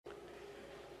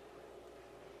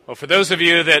Well, for those of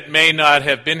you that may not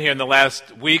have been here in the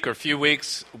last week or few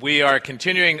weeks, we are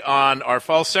continuing on our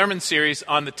fall sermon series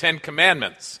on the Ten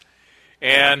Commandments.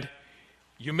 And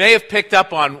you may have picked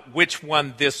up on which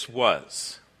one this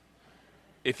was,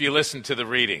 if you listen to the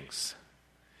readings,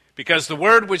 because the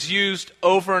word was used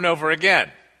over and over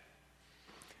again.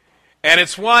 And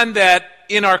it's one that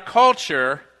in our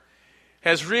culture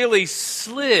has really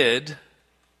slid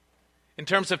in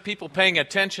terms of people paying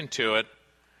attention to it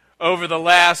over the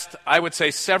last, I would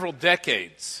say, several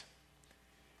decades.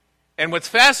 And what's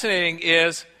fascinating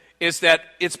is that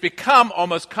it's become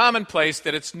almost commonplace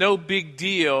that it's no big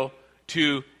deal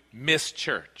to miss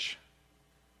church.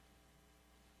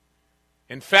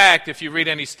 In fact, if you read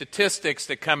any statistics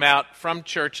that come out from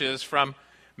churches, from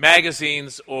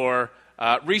magazines or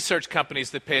research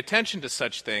companies that pay attention to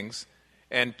such things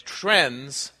and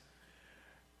trends,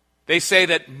 they say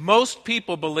that most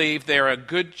people believe they're a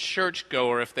good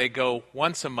churchgoer if they go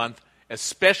once a month,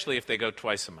 especially if they go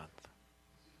twice a month.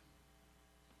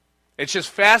 It's just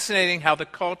fascinating how the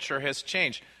culture has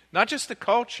changed. Not just the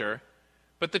culture,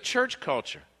 but the church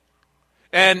culture.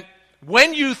 And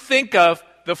when you think of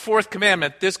the fourth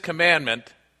commandment, this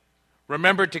commandment,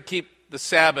 remember to keep the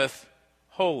Sabbath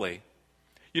holy.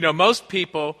 You know, most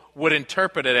people would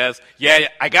interpret it as, yeah,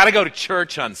 I got to go to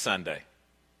church on Sunday.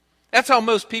 That's how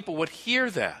most people would hear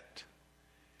that.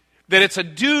 That it's a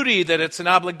duty, that it's an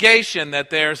obligation, that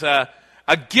there's a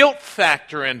guilt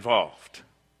factor involved.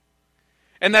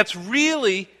 And that's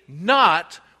really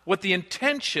not what the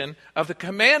intention of the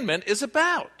commandment is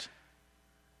about.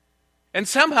 And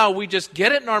somehow we just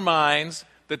get it in our minds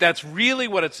that that's really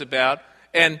what it's about.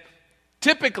 And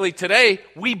typically today,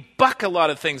 we buck a lot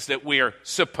of things that we are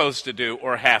supposed to do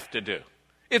or have to do.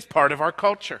 It's part of our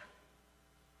culture.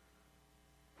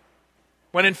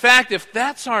 When in fact, if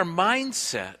that's our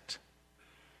mindset,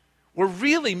 we're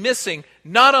really missing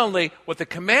not only what the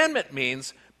commandment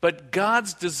means, but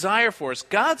God's desire for us,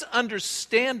 God's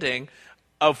understanding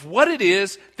of what it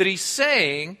is that He's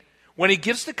saying when He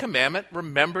gives the commandment,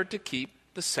 remember to keep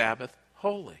the Sabbath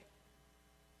holy.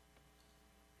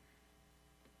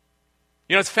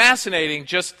 You know, it's fascinating.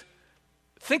 Just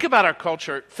think about our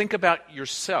culture. Think about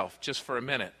yourself just for a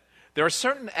minute. There are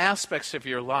certain aspects of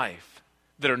your life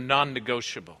that are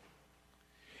non-negotiable.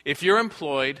 If you're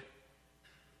employed,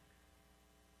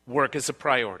 work is a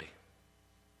priority.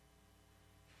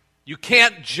 You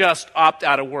can't just opt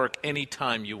out of work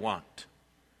anytime you want.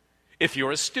 If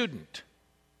you're a student,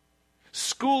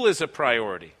 school is a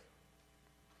priority.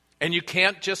 And you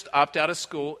can't just opt out of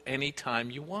school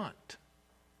anytime you want.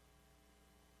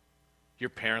 Your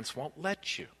parents won't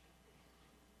let you.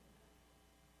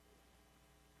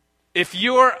 If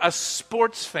you're a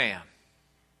sports fan,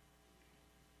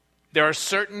 there are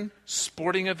certain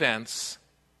sporting events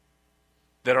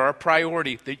that are a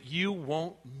priority that you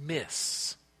won't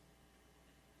miss,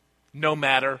 no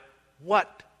matter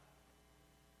what.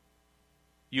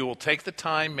 You will take the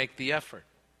time, make the effort.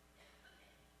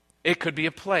 It could be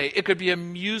a play. It could be a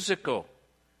musical.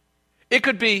 It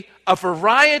could be a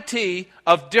variety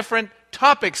of different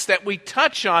topics that we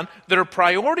touch on that are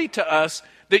priority to us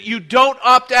that you don't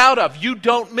opt out of, you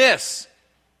don't miss.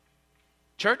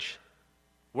 Church?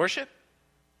 Worship?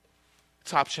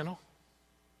 It's optional.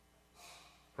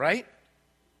 Right?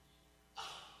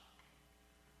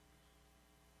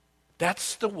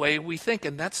 That's the way we think,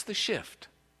 and that's the shift.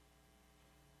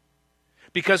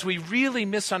 Because we really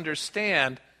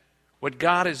misunderstand what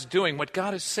God is doing, what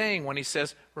God is saying when He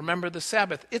says, remember the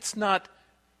Sabbath. It's not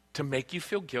to make you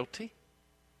feel guilty.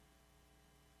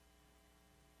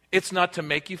 It's not to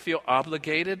make you feel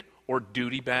obligated or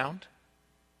duty-bound.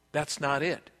 That's not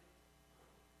it.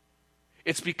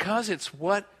 It's because it's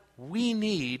what we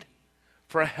need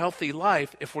for a healthy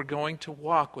life if we're going to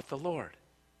walk with the Lord.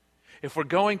 If we're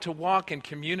going to walk in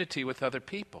community with other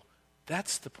people.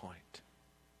 That's the point.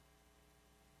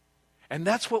 And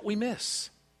that's what we miss.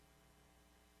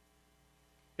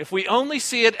 If we only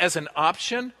see it as an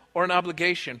option or an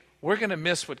obligation, we're going to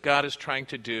miss what God is trying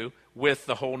to do with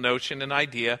the whole notion and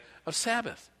idea of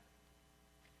Sabbath.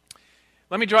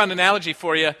 Let me draw an analogy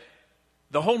for you.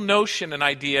 The whole notion and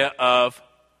idea of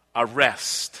a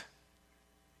rest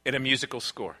in a musical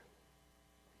score.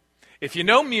 If you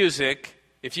know music,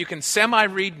 if you can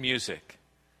semi-read music,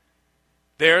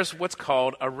 there's what's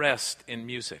called a rest in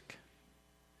music.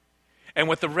 And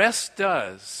what the rest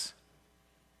does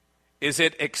is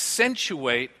it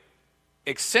accentuates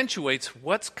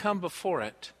what's come before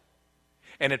it,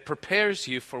 and it prepares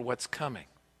you for what's coming.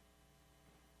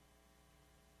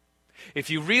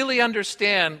 If you really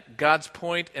understand God's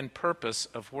point and purpose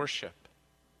of worship,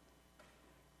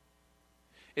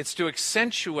 it's to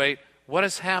accentuate what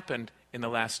has happened in the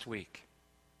last week?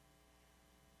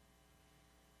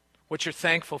 What you're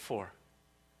thankful for?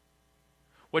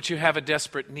 What you have a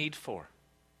desperate need for?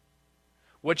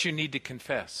 What you need to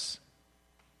confess?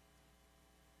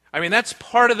 I mean, that's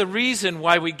part of the reason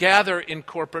why we gather in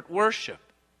corporate worship.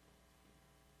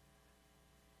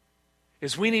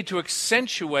 Is we need to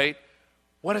accentuate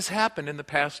what has happened in the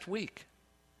past week.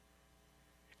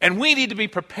 And we need to be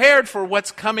prepared for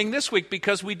what's coming this week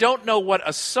because we don't know what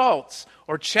assaults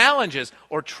or challenges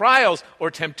or trials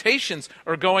or temptations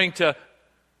are going to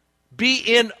be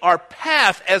in our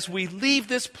path as we leave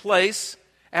this place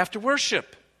after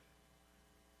worship.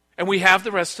 And we have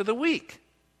the rest of the week.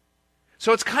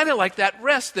 So it's kind of like that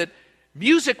rest, that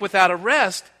music without a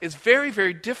rest is very,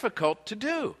 very difficult to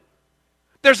do.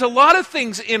 There's a lot of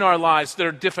things in our lives that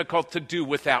are difficult to do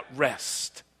without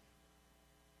rest.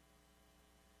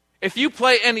 If you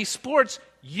play any sports,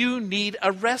 you need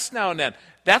a rest now and then.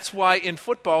 That's why in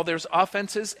football there's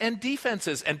offenses and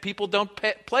defenses, and people don't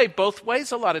play both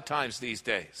ways a lot of times these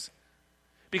days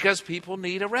because people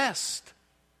need a rest.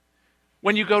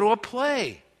 When you go to a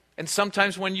play, and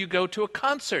sometimes when you go to a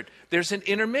concert, there's an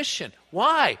intermission.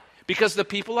 Why? Because the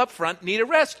people up front need a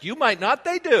rest. You might not,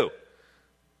 they do.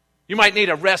 You might need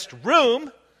a rest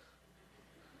room,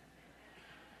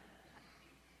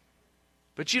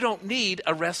 but you don't need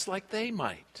a rest like they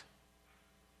might.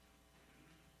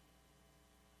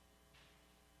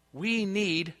 We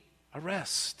need a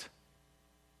rest.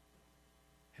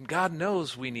 And God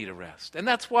knows we need a rest. And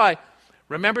that's why,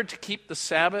 remember to keep the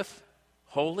Sabbath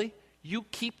holy. You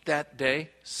keep that day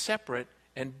separate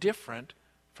and different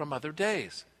from other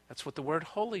days. That's what the word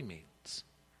holy means.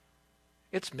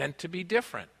 It's meant to be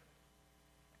different.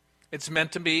 It's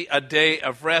meant to be a day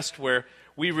of rest where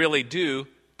we really do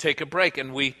take a break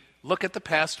and we look at the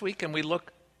past week and we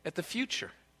look at the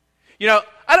future. You know,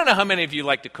 I don't know how many of you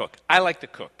like to cook. I like to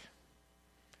cook.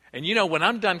 And you know, when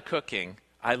I'm done cooking,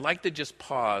 I like to just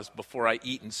pause before I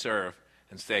eat and serve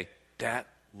and say, that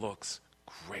looks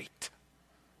great.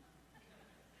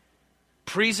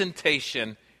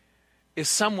 Presentation is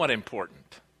somewhat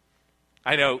important.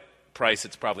 I know, Price,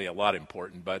 it's probably a lot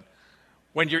important, but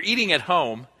when you're eating at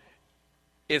home,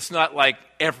 it's not like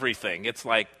everything. It's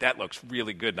like, that looks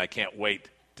really good and I can't wait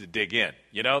to dig in.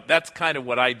 You know, that's kind of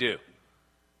what I do.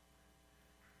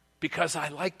 Because I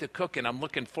like to cook and I'm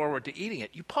looking forward to eating it.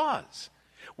 You pause.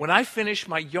 When I finish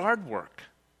my yard work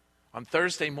on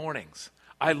Thursday mornings,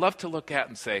 I love to look at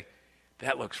and say,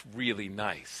 that looks really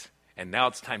nice. And now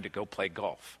it's time to go play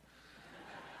golf.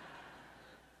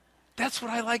 That's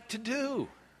what I like to do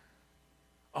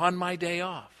on my day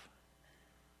off.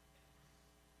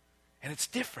 And it's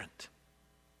different.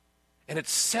 And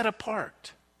it's set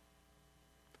apart.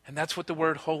 And that's what the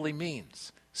word holy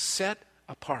means. Set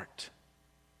apart.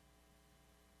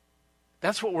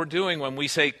 That's what we're doing when we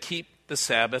say keep the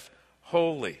Sabbath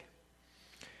holy.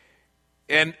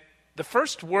 And the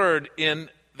first word in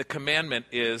the commandment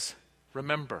is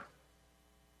remember.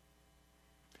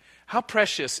 How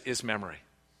precious is memory?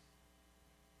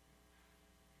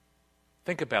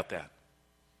 Think about that.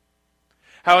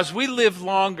 How as we live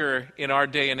longer in our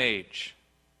day and age,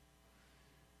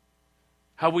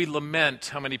 how we lament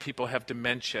how many people have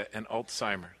dementia and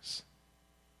Alzheimer's,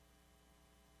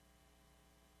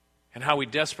 and how we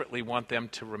desperately want them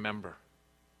to remember,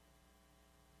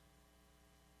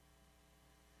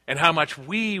 and how much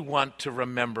we want to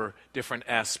remember different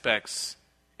aspects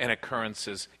and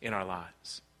occurrences in our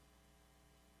lives.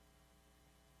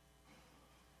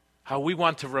 How we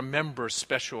want to remember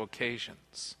special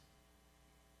occasions.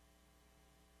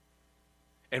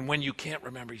 And when you can't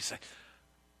remember, you say,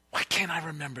 why can't I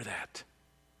remember that?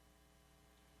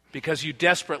 Because you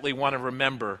desperately want to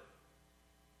remember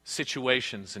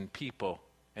situations and people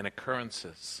and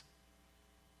occurrences.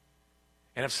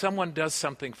 And if someone does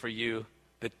something for you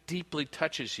that deeply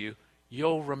touches you,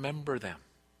 you'll remember them.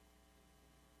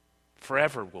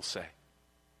 Forever, we'll say.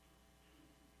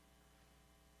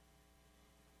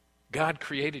 God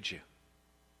created you.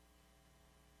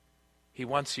 He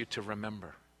wants you to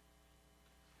remember.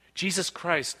 Jesus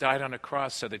Christ died on a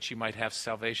cross so that you might have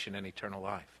salvation and eternal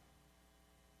life.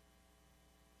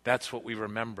 That's what we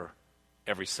remember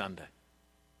every Sunday.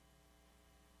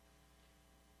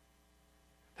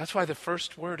 That's why the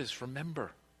first word is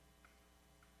remember.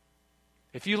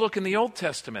 If you look in the Old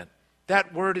Testament,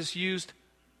 that word is used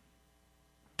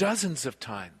dozens of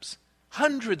times,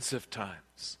 hundreds of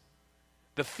times.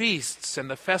 The feasts and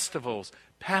the festivals,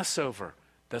 Passover,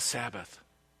 the Sabbath.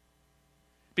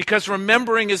 Because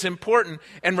remembering is important,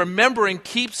 and remembering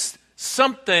keeps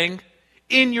something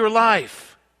in your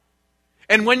life.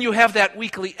 And when you have that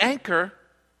weekly anchor,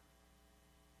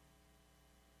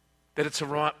 that it's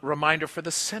a reminder for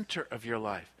the center of your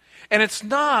life. And it's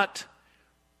not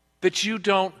that you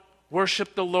don't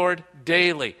worship the Lord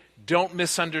daily. Don't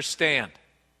misunderstand.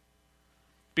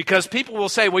 Because people will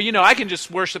say, well, I can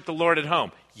just worship the Lord at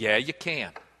home. Yeah, you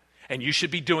can. And you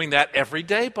should be doing that every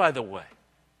day, by the way.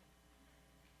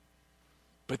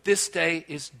 But this day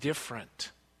is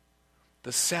different.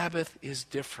 The Sabbath is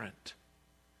different.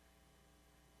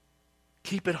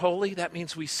 Keep it holy, that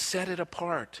means we set it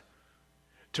apart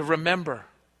to remember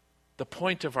the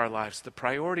point of our lives, the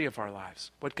priority of our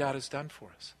lives, what God has done for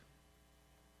us.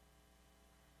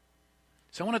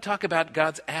 So I want to talk about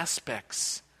God's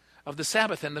aspects of the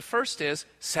Sabbath. And the first is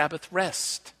Sabbath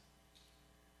rest.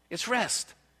 It's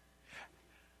rest.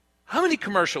 How many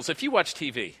commercials, if you watch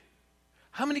TV,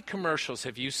 how many commercials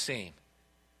have you seen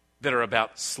that are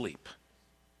about sleep?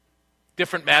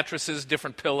 Different mattresses,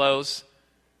 different pillows.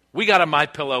 We got a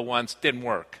MyPillow once, didn't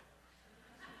work.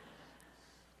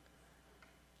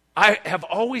 I have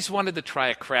always wanted to try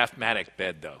a Craftmatic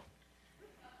bed, though.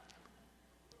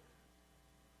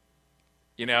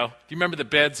 Do you remember the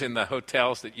beds in the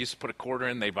hotels that you used to put a quarter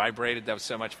in, they vibrated? That was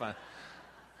so much fun.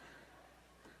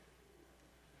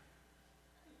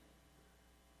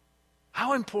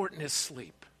 How important is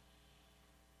sleep?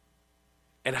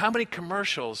 And how many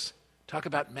commercials talk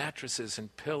about mattresses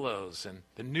and pillows and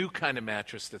the new kind of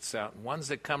mattress that's out and ones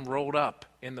that come rolled up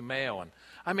in the mail?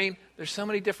 And there's so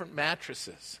many different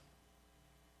mattresses.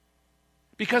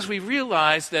 Because we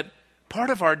realize that part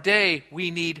of our day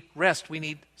we need rest, we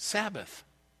need Sabbath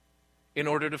in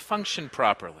order to function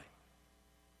properly.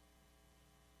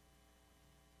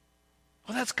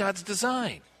 Well, that's God's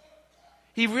design.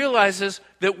 He realizes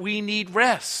that we need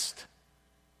rest.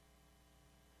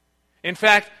 In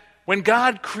fact, when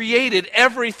God created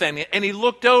everything and he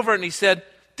looked over and he said,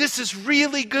 this is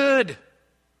really good,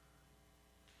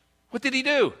 what did he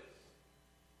do?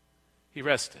 He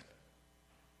rested.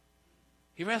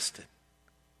 He rested.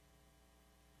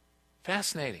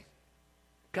 Fascinating.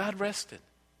 God rested.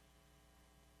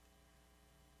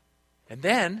 And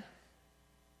then,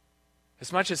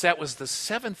 as much as that was the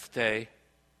seventh day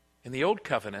in the Old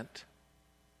Covenant,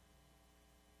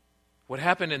 what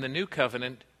happened in the New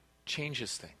Covenant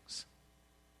changes things.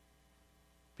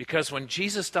 Because when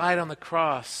Jesus died on the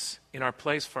cross in our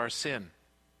place for our sin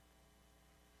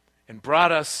and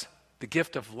brought us the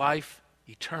gift of life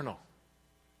eternal,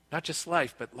 not just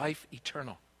life, but life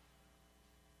eternal,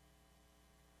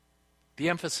 the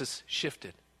emphasis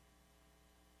shifted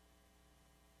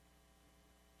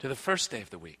to the first day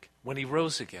of the week when he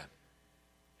rose again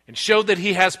and showed that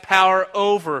he has power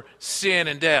over sin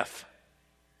and death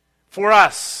for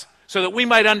us, so that we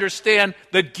might understand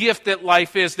the gift that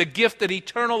life is, the gift that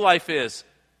eternal life is,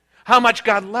 how much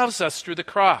God loves us through the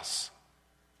cross.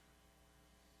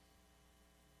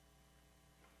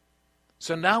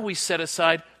 So now we set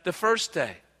aside the first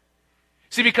day.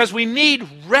 See, because we need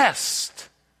rest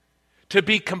to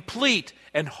be complete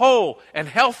and whole and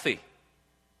healthy.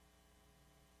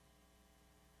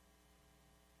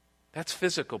 That's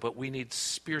physical, but we need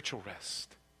spiritual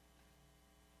rest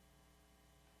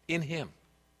in him.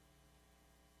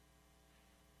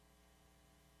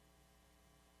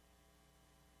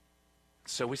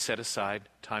 So we set aside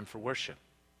time for worship.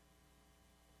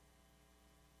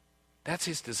 That's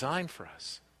his design for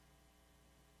us.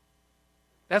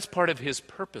 That's part of his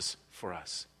purpose for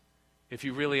us, if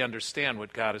you really understand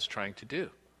what God is trying to do.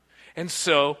 And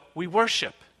so we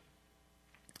worship.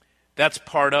 That's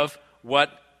part of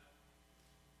what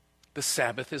the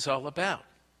Sabbath is all about.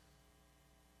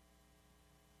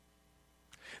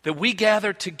 That we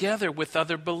gather together with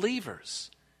other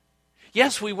believers.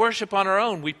 Yes, we worship on our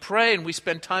own. We pray and we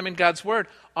spend time in God's Word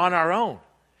on our own.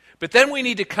 But then we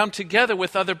need to come together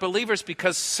with other believers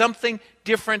because something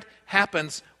different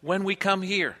happens when we come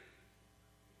here.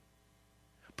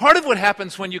 Part of what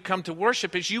happens when you come to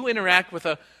worship is you interact with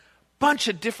a bunch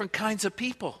of different kinds of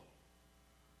people.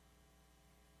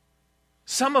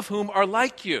 Some of whom are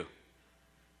like you.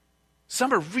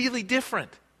 Some are really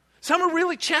different. Some are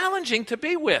really challenging to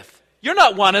be with. You're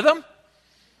not one of them.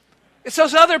 It's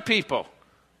those other people.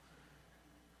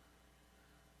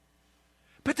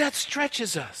 But that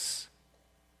stretches us.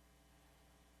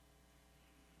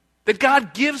 That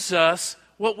God gives us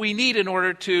what we need in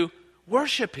order to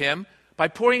worship him by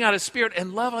pouring out his Spirit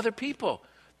and love other people,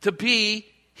 to be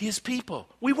his people.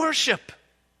 We worship.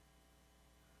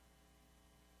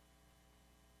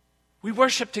 We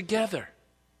worship together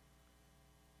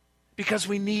because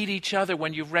we need each other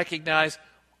when you recognize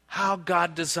how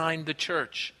God designed the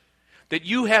church. That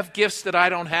you have gifts that I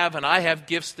don't have and I have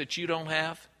gifts that you don't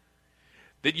have.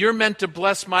 That you're meant to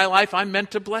bless my life, I'm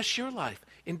meant to bless your life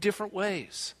in different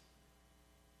ways.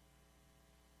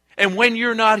 And when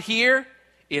you're not here,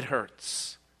 it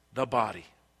hurts the body.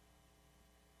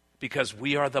 Because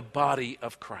we are the body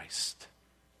of Christ.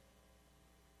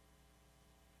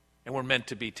 And we're meant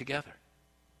to be together.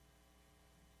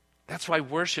 That's why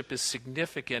worship is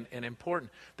significant and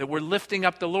important. That we're lifting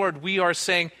up the Lord. We are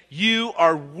saying, you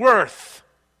are worth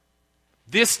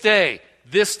this day,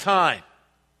 this time.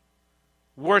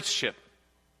 Worship.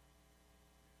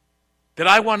 That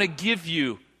I want to give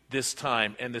you this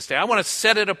time and this day. I want to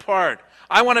set it apart.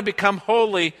 I want to become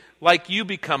holy like you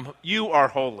are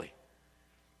holy.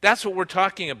 That's what we're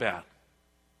talking about.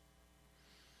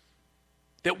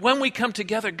 That when we come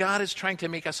together, God is trying to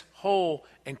make us whole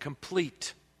and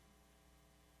complete.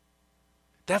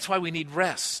 That's why we need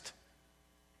rest,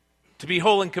 to be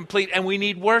whole and complete. And we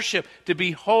need worship, to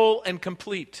be whole and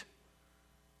complete.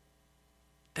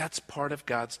 That's part of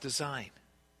God's design.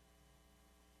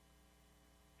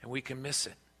 And we can miss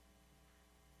it.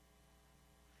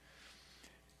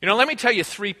 Let me tell you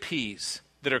 3 P's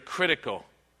that are critical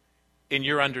in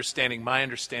your understanding, my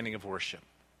understanding of worship.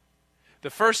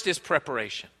 The first is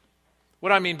preparation. What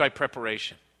do I mean by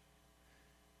preparation?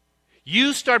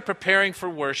 You start preparing for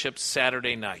worship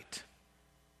Saturday night.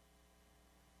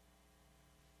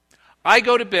 I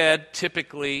go to bed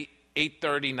typically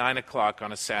 8:30, 9 o'clock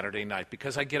on a Saturday night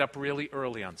because I get up really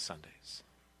early on Sundays.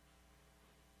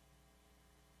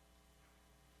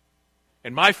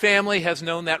 And my family has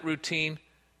known that routine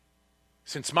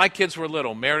since my kids were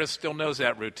little. Meredith still knows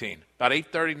that routine. About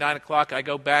 8:30, 9 o'clock, I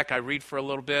go back, I read for a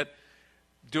little bit,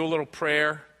 do a little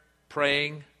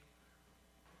praying,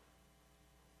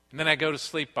 and then I go to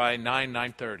sleep by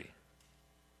 9:30.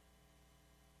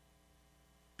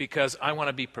 Because I want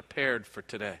to be prepared for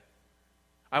today.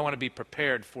 I want to be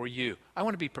prepared for you. I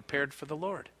want to be prepared for the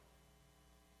Lord.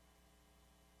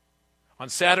 On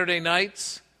Saturday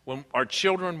nights, when our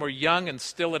children were young and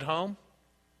still at home,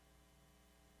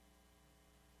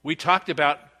 we talked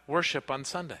about worship on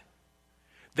Sunday.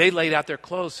 They laid out their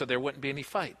clothes so there wouldn't be any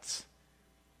fights.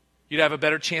 You'd have a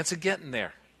better chance of getting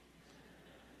there.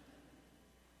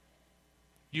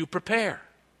 You prepare.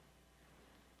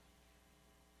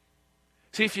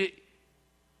 See,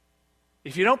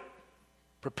 if you don't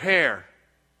prepare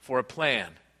for a plan,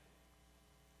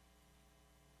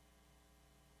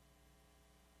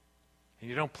 and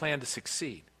you don't plan to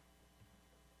succeed,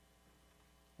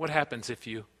 what happens if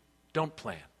you don't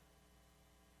plan?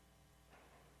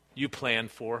 You plan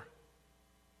for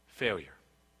failure.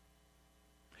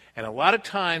 And a lot of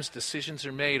times decisions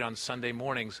are made on Sunday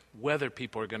mornings whether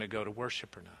people are going to go to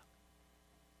worship or not.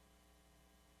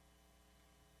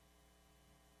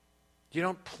 You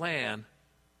don't plan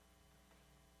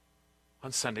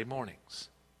on Sunday mornings.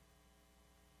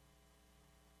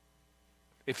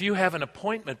 If you have an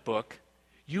appointment book,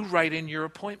 you write in your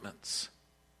appointments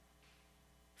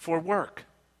for work,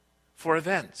 for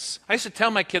events. I used to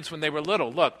tell my kids when they were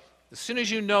little, look, as soon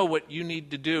as you know what you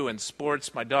need to do in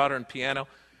sports, my daughter in piano,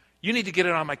 you need to get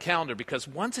it on my calendar, because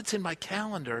once it's in my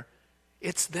calendar,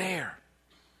 it's there.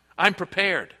 I'm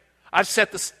prepared. I've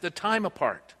set the time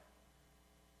apart.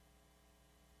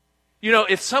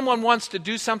 If someone wants to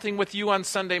do something with you on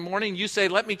Sunday morning, you say,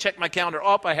 let me check my calendar.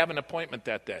 Oh, I have an appointment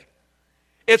that day.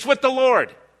 It's with the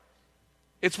Lord.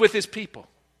 It's with His people.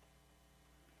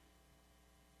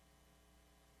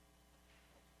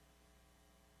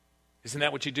 Isn't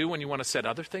that what you do when you want to set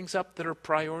other things up that are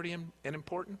priority and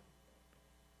important?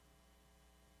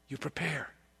 You prepare.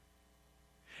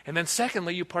 And then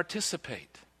secondly, you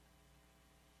participate.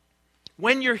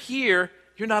 When you're here,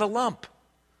 you're not a lump.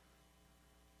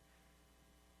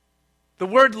 The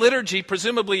word liturgy,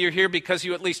 presumably you're here because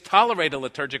you at least tolerate a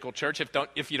liturgical church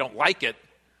if you don't like it.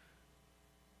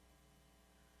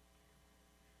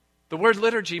 The word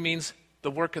liturgy means the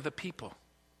work of the people.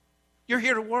 You're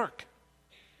here to work.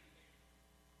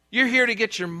 You're here to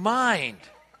get your mind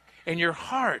and your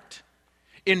heart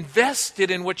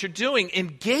invested in what you're doing,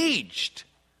 engaged.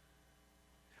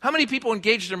 How many people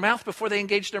engage their mouth before they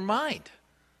engage their mind?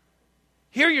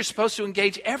 Here you're supposed to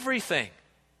engage everything.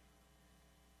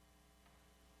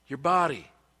 Your body,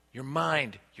 your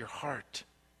mind, your heart,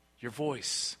 your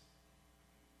voice.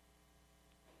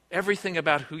 Everything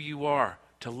about who you are,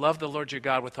 to love the Lord your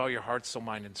God with all your heart, soul,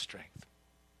 mind, and strength.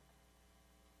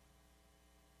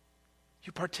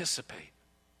 You participate.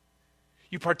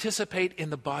 You participate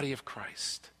in the body of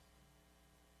Christ.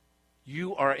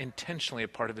 You are intentionally a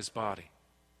part of His body.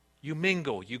 You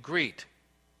mingle, you greet,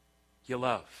 you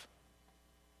love.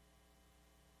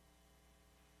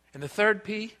 And the third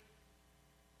P,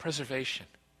 preservation.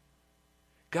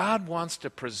 God wants to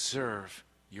preserve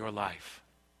your life.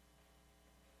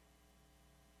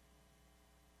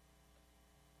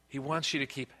 He wants you to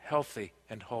keep healthy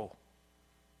and whole.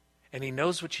 And He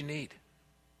knows what you need.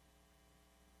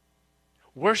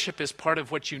 Worship is part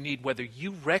of what you need, whether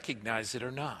you recognize it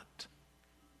or not.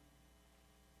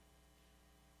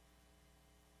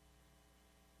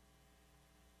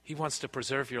 He wants to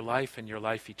preserve your life and your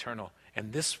life eternal.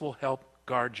 And this will help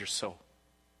guard your soul.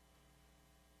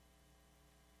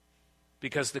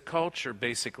 Because the culture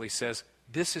basically says,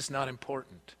 this is not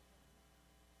important.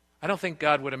 I don't think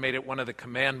God would have made it one of the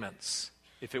commandments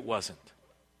if it wasn't.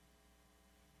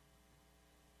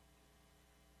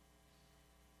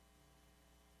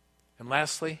 And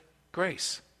lastly,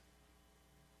 grace.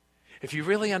 If you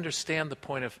really understand the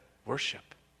point of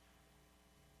worship,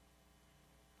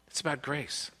 it's about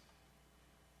grace.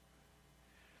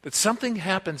 That something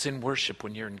happens in worship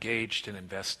when you're engaged and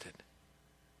invested,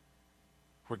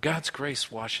 where God's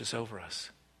grace washes over us.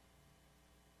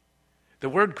 The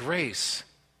word grace,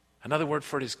 another word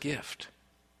for it is gift.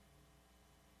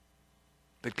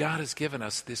 That God has given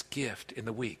us this gift in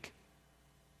the week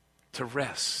to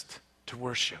rest, to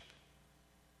worship,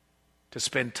 to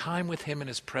spend time with Him in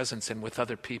His presence and with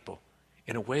other people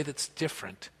in a way that's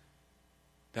different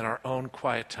than our own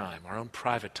quiet time, our own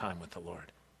private time with the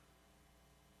Lord.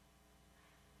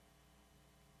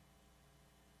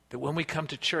 That when we come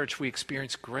to church, we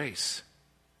experience grace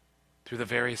through the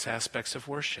various aspects of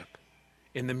worship,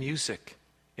 in the music,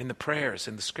 in the prayers,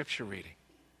 in the scripture reading,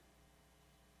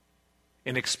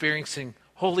 in experiencing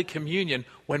Holy Communion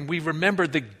when we remember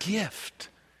the gift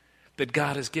that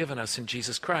God has given us in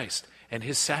Jesus Christ and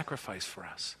His sacrifice for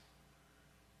us.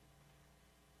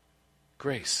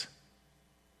 Grace.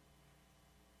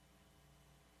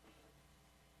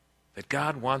 That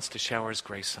God wants to shower His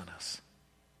grace on us.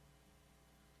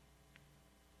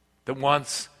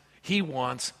 That He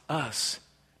wants us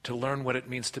to learn what it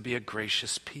means to be a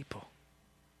gracious people.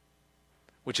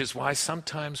 Which is why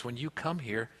sometimes when you come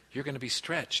here, you're going to be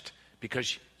stretched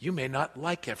because you may not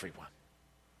like everyone.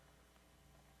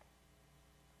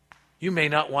 You may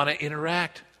not want to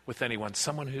interact with anyone,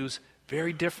 someone who's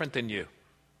very different than you.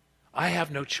 I have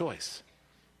no choice.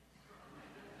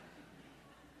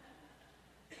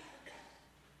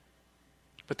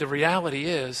 But the reality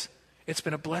is, it's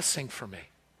been a blessing for me.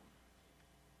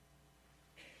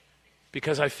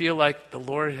 Because I feel like the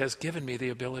Lord has given me the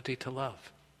ability to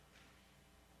love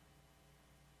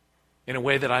in a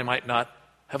way that I might not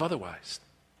have otherwise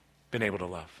been able to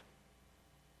love.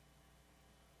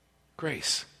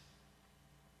 Grace.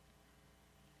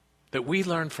 That we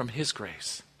learn from His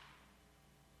grace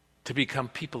to become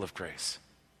people of grace.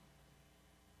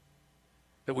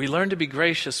 That we learn to be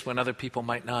gracious when other people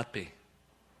might not be,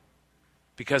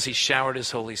 because He showered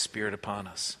His Holy Spirit upon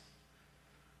us.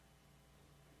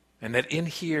 And that in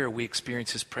here we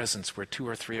experience His presence where 2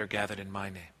 or 3 are gathered in my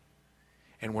name.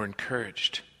 And we're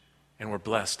encouraged and we're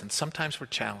blessed and sometimes we're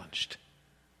challenged.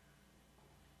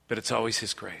 But it's always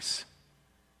His grace.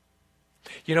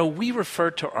 You know, we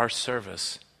refer to our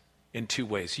service in 2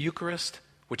 ways. Eucharist,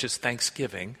 which is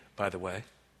thanksgiving, by the way,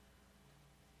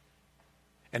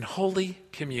 and Holy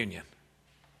Communion.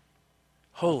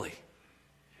 Holy,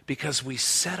 because we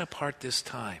set apart this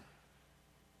time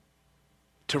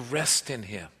to rest in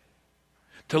Him,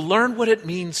 to learn what it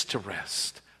means to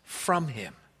rest from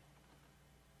Him.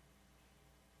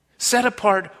 Set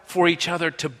apart for each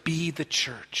other to be the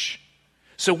church,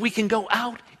 so we can go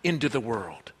out into the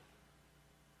world,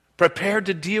 prepared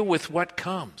to deal with what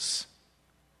comes,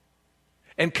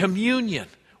 and communion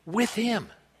with Him.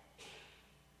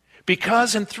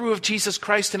 Because and through of Jesus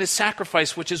Christ and His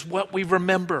sacrifice, which is what we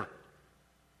remember.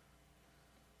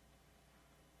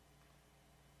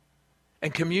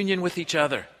 And communion with each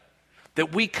other,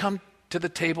 that we come to the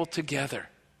table together.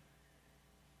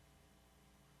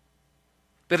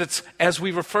 That it's, as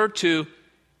we refer to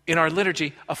in our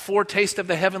liturgy, a foretaste of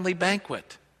the heavenly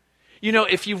banquet. You know,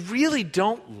 if you really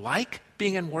don't like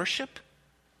being in worship,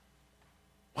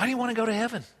 why do you want to go to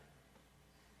heaven?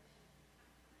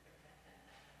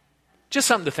 Just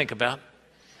something to think about.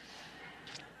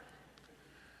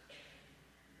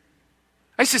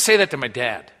 I used to say that to my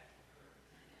dad.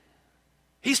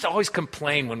 He used to always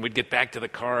complain when we'd get back to the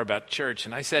car about church.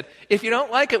 And I said, if you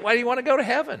don't like it, why do you want to go to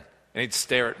heaven? And he'd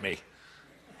stare at me.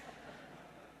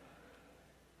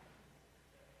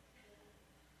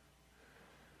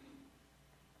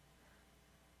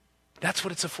 That's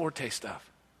what it's a foretaste of.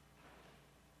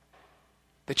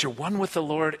 That you're one with the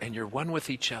Lord and you're one with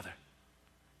each other.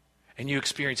 And you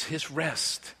experience His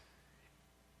rest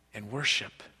and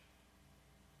worship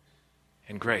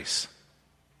and grace.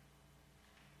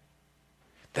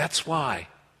 That's why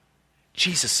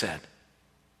Jesus said,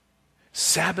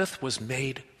 Sabbath was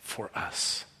made for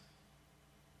us.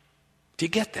 Do you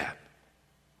get that?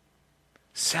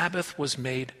 Sabbath was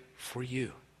made for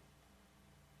you.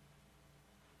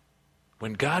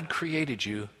 When God created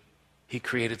you, he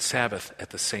created Sabbath at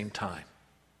the same time.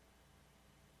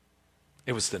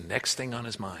 It was the next thing on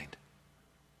his mind.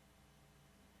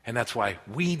 And that's why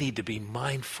we need to be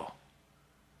mindful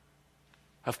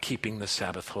of keeping the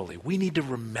Sabbath holy. We need to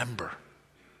remember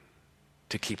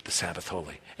to keep the Sabbath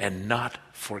holy and not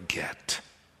forget.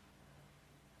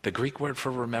 The Greek word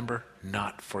for remember,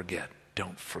 not forget.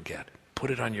 Don't forget. Put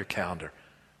it on your calendar.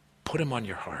 Put him on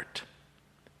your heart.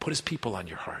 Put his people on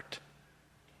your heart.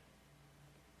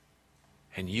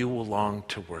 And you will long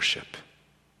to worship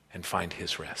and find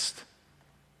his rest.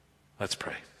 Let's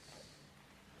pray.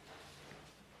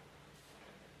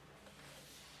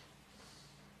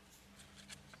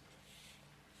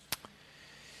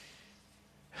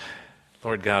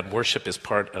 Lord God, worship is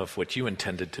part of what you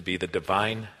intended to be the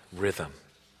divine rhythm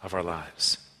of our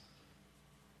lives,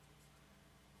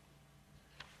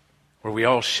 where we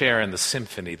all share in the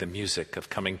symphony, the music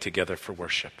of coming together for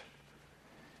worship,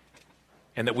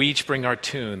 and that we each bring our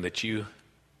tune that you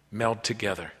meld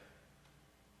together,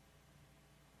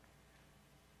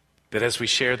 that as we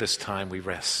share this time, we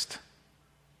rest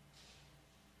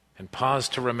and pause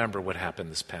to remember what happened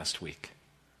this past week.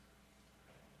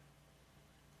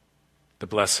 The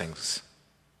blessings,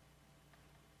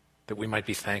 that we might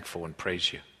be thankful and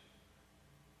praise you.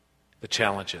 The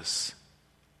challenges,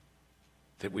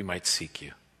 that we might seek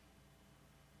you.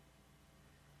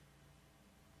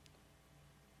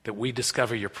 That we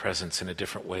discover your presence in a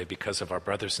different way because of our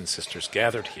brothers and sisters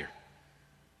gathered here,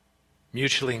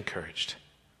 mutually encouraged.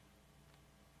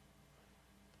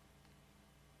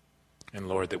 And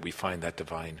Lord, that we find that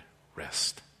divine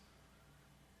rest.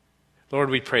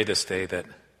 Lord, we pray this day that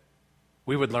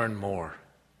we would learn more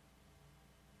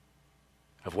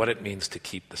of what it means to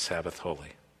keep the Sabbath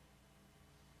holy.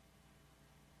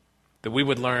 That we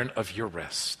would learn of your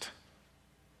rest.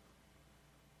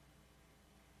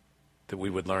 That we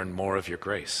would learn more of your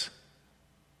grace.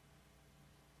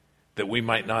 That we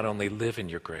might not only live in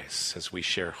your grace as we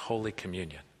share Holy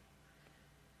Communion,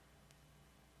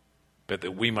 but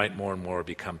that we might more and more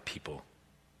become people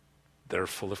that are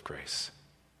full of grace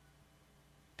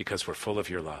because we're full of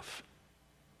your love.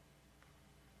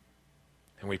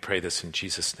 And we pray this in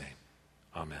Jesus' name.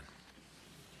 Amen.